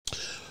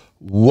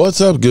What's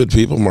up, good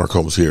people? Mark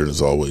Holmes here, and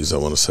as always, I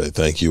want to say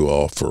thank you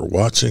all for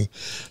watching,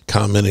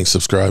 commenting,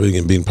 subscribing,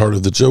 and being part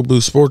of the Joe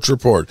Boo Sports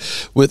Report.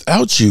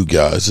 Without you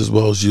guys, as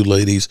well as you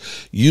ladies,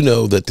 you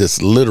know that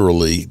this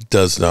literally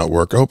does not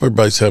work. I hope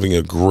everybody's having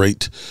a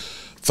great,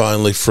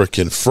 finally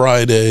freaking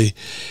Friday.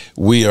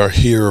 We are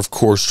here, of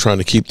course, trying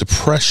to keep the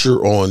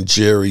pressure on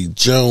Jerry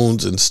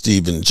Jones and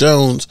Stephen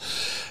Jones,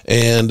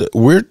 and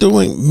we're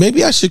doing,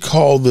 maybe I should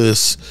call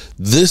this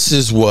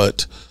is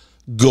what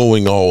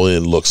going all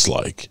in looks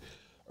like.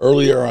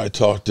 Earlier, I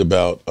talked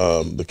about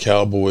the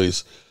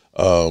Cowboys,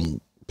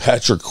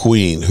 Patrick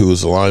Queen, who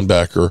is a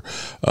linebacker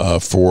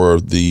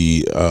for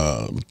the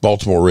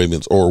Baltimore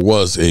Ravens, or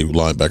was a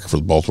linebacker for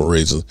the Baltimore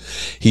Ravens.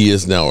 He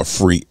is now a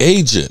free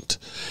agent,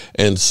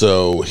 and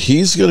so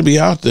he's going to be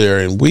out there,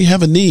 and we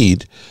have a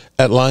need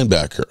at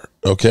linebacker.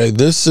 Okay,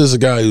 this is a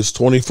guy who's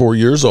 24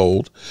 years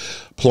old,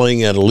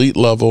 playing at elite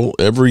level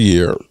every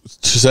year,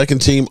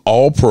 second team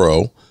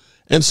All-Pro,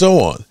 and so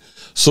on.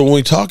 So when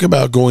we talk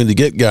about going to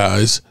get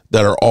guys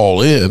that are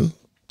all in,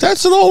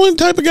 that's an all in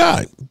type of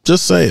guy.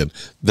 Just saying,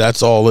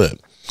 that's all in.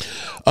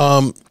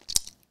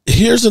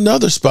 Here's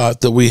another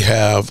spot that we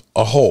have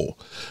a hole.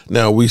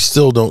 Now, we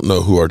still don't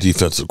know who our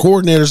defensive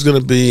coordinator is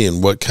going to be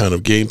and what kind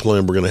of game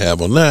plan we're going to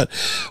have on that.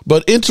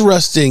 But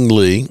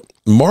interestingly,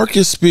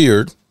 Marcus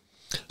Spears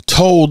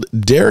told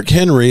Derrick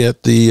Henry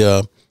at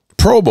the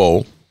Pro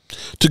Bowl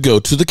to go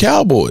to the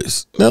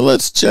Cowboys. Now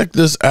let's check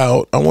this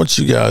out. I want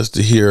you guys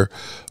to hear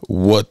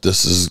what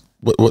this is,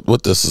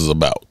 what this is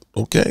about.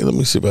 Okay, let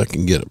me see if I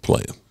can get it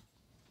playing.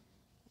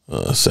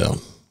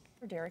 Sound.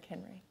 For Derrick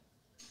Henry.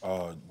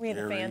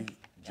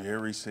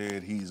 Jerry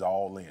said he's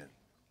all in.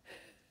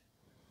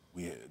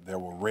 There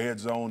were red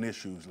zone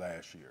issues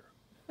last year.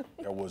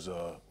 There was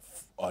a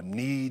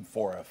need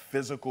for a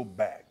physical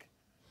back.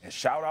 And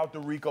shout out to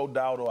Rico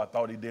Dowdle. I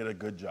thought he did a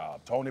good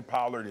job. Tony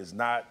Pollard is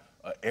not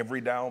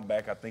every down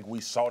back. I think we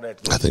saw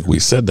that. I think we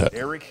said that.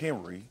 Derrick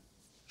Henry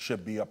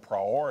should be a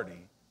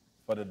priority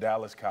for the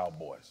Dallas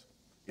Cowboys.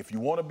 If you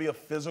want to be a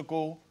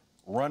physical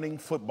running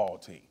football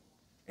team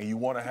and you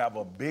want to have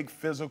a big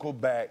physical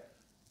back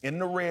in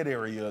the red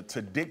area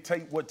to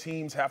dictate what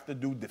teams have to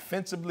do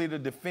defensively to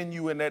defend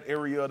you in that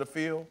area of the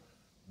field,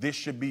 this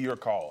should be your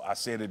call. I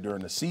said it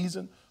during the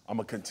season. I'm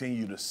going to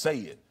continue to say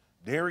it.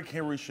 Derrick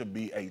Henry should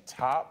be a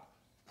top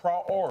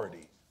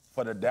priority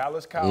for the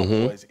Dallas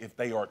Cowboys if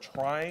they are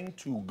trying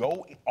to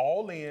go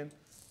all in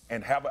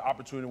and have an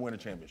opportunity to win a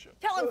championship.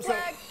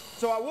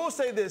 So I will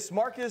say this,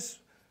 Marcus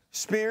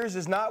Spears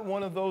is not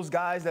one of those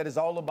guys that is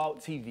all about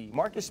TV.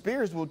 Marcus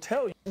Spears will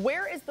tell you.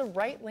 Where is the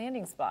right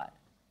landing spot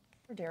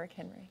for Derrick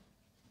Henry?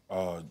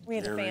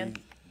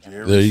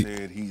 Jerry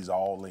said he's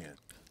all in.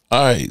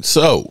 All right,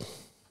 so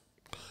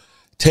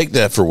take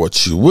that for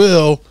what you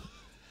will.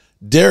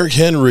 Derrick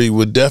Henry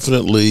would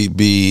definitely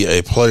be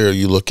a player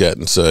you look at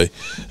and say,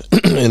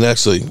 and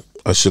actually,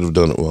 I should have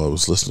done it while I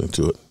was listening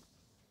to it.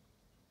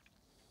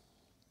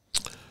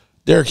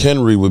 Derrick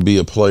Henry would be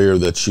a player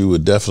that you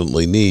would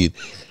definitely need.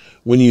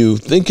 When you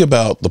think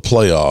about the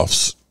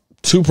playoffs,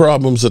 two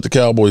problems that the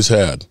Cowboys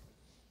had: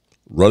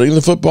 running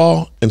the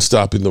football and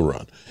stopping the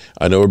run.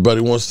 I know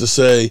everybody wants to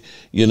say,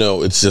 you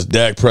know, it's just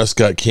Dak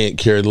Prescott can't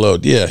carry the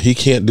load. Yeah, he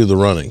can't do the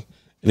running,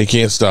 and he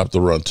can't stop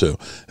the run too.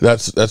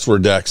 That's where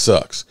Dak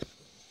sucks.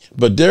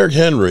 But Derrick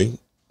Henry,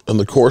 in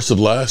the course of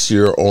last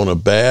year on a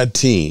bad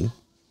team,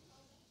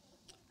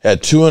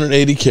 had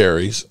 280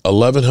 carries,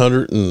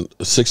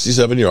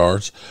 1,167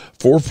 yards,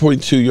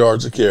 4.2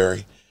 yards a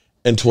carry,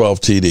 and 12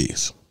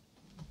 TDs.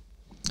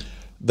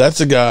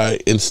 That's a guy,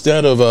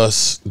 instead of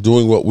us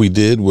doing what we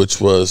did, which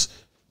was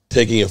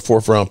taking a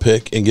fourth-round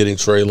pick and getting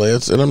Trey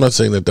Lance, and I'm not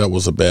saying that that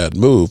was a bad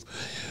move,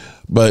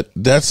 but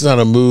that's not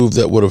a move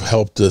that would have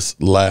helped us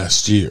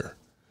last year.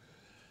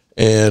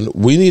 And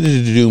we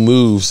needed to do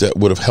moves that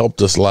would have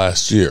helped us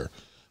last year.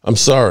 I'm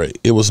sorry,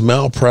 it was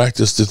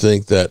malpractice to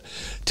think that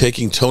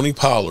taking Tony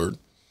Pollard,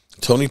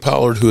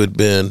 who had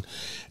been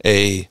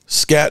a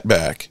scat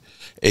back,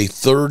 a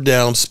third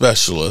down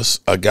specialist,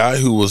 a guy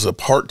who was a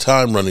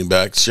part-time running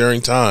back,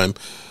 sharing time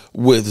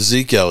with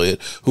Zeke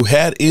Elliott, who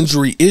had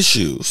injury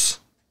issues,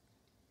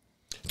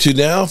 to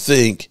now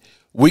think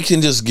we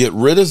can just get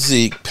rid of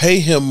Zeke, pay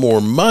him more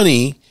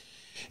money,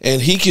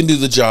 and he can do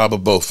the job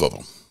of both of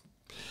them.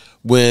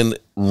 When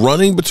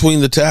running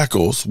between the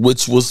tackles,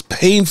 which was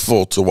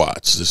painful to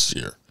watch this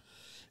year,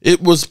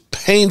 it was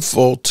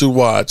painful to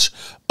watch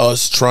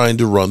us trying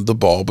to run the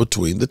ball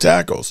between the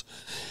tackles.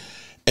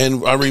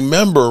 And I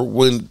remember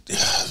when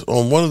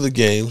on one of the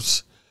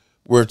games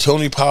where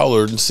Tony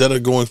Pollard, instead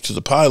of going to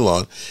the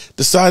pylon,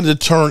 decided to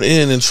turn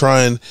in and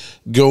try and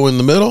go in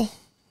the middle.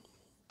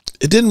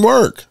 It didn't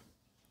work.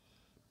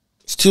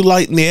 It's too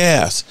light in the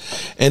ass.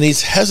 And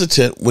he's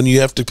hesitant when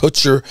you have to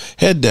put your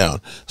head down.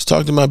 I was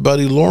talking to my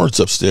buddy Lawrence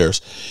upstairs,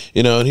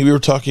 you know, and we were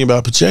talking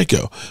about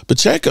Pacheco.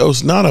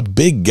 Pacheco's not a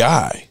big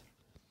guy,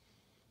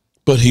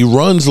 but he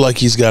runs like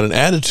he's got an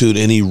attitude,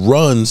 and he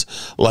runs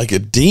like a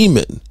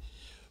demon.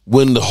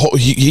 When the hole,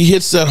 he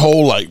hits that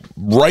hole like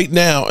right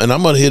now, and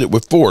I'm going to hit it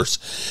with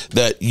force,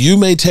 that you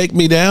may take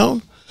me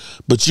down,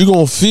 but you're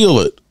going to feel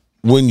it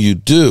when you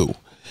do.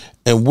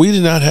 And we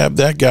did not have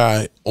that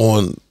guy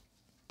on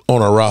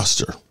our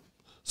roster.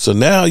 So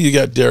now you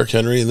got Derrick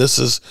Henry, and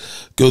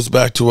goes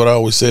back to what I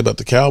always say about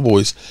the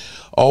Cowboys.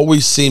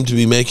 Always seem to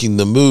be making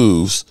the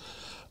moves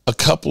a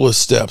couple of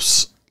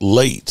steps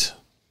late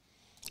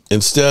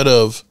instead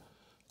of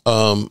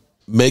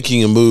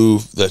making a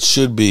move that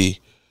should be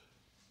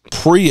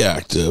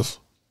pre-active,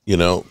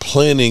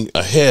 planning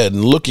ahead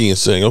and looking and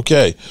saying,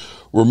 okay,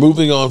 we're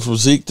moving on from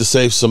Zeke to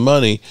save some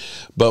money,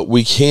 but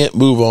we can't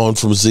move on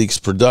from Zeke's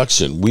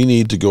production. We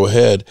need to go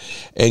ahead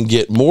and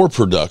get more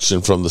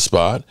production from the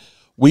spot.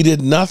 We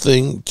did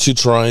nothing to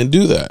try and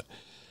do that.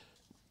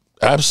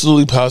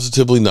 Absolutely,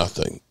 positively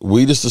nothing.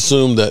 We just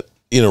assumed that,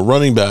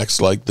 running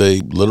backs, like they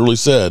literally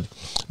said,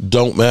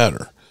 don't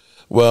matter.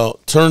 Well,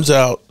 turns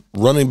out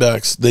running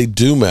backs, they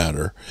do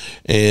matter,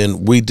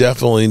 and we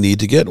definitely need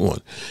to get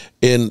one.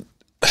 And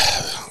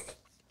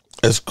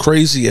as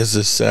crazy as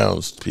this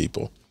sounds,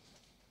 people,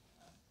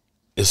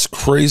 as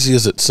crazy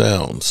as it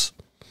sounds,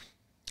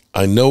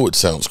 I know it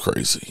sounds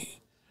crazy,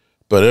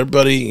 but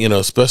everybody,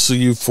 especially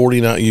you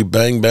 49, you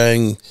bang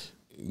bang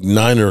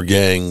Niner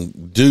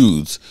gang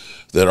dudes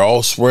that are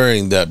all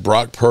swearing that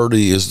Brock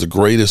Purdy is the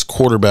greatest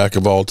quarterback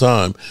of all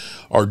time,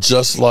 are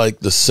just like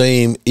the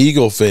same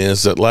Eagle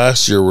fans that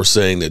last year were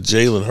saying that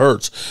Jalen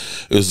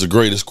Hurts is the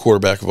greatest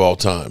quarterback of all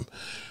time.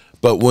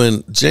 But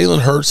when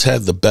Jalen Hurts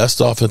had the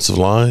best offensive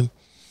line,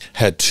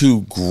 had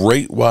two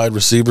great wide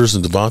receivers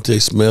in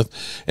Devontae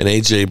Smith and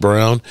A.J.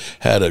 Brown,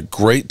 had a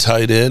great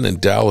tight end in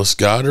Dallas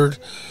Goedert,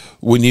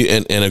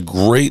 and a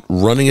great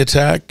running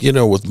attack,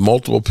 with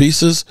multiple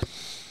pieces,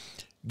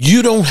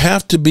 you don't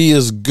have to be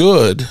as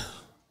good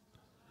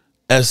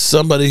as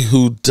somebody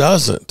who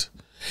doesn't.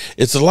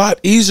 It's a lot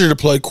easier to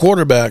play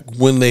quarterback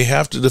when they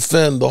have to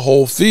defend the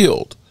whole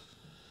field.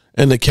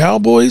 And the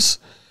Cowboys,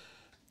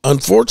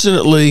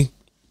 unfortunately,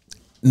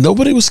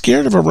 nobody was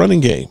scared of a running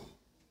game.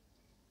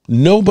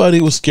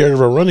 Nobody was scared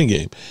of a running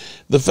game.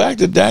 The fact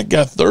that Dak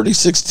got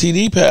 36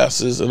 TD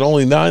passes and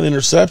only 9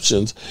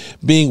 interceptions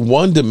being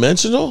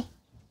one-dimensional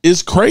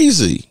is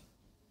crazy.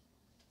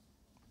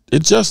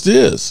 It just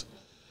is.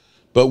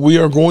 But we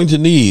are going to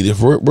need,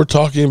 if we're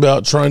talking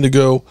about trying to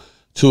go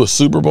to a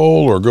Super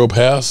Bowl or go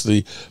past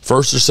the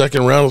first or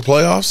second round of the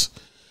playoffs,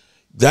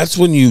 that's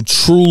when you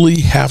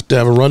truly have to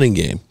have a running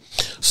game.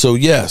 So,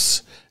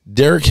 yes,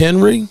 Derrick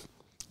Henry,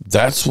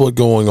 that's what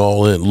going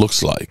all in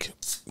looks like.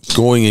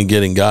 Going and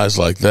getting guys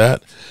like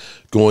that,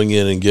 going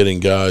in and getting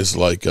guys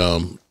like,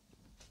 I'm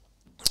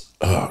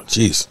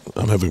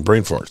having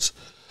brain farts.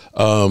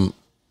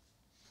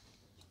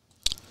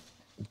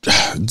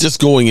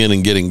 Just going in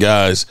and getting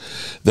guys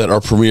that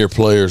are premier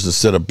players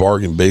instead of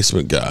bargain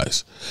basement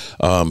guys.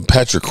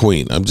 Patrick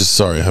Queen, I'm just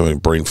sorry, I'm having a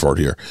brain fart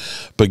here.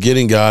 But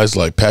getting guys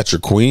like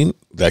Patrick Queen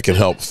that can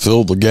help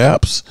fill the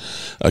gaps,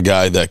 a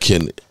guy that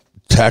can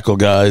tackle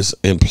guys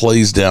and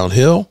plays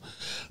downhill,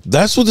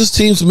 that's what this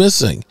team's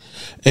missing.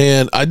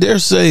 And I dare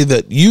say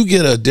that you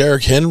get a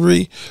Derrick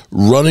Henry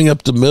running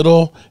up the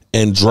middle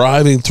and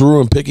driving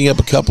through and picking up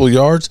a couple of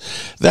yards,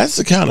 that's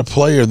the kind of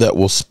player that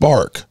will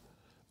spark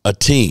a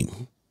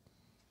team.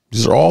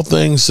 These are all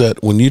things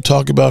that when you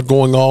talk about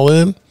going all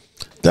in,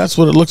 that's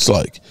what it looks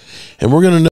like. And we're going to know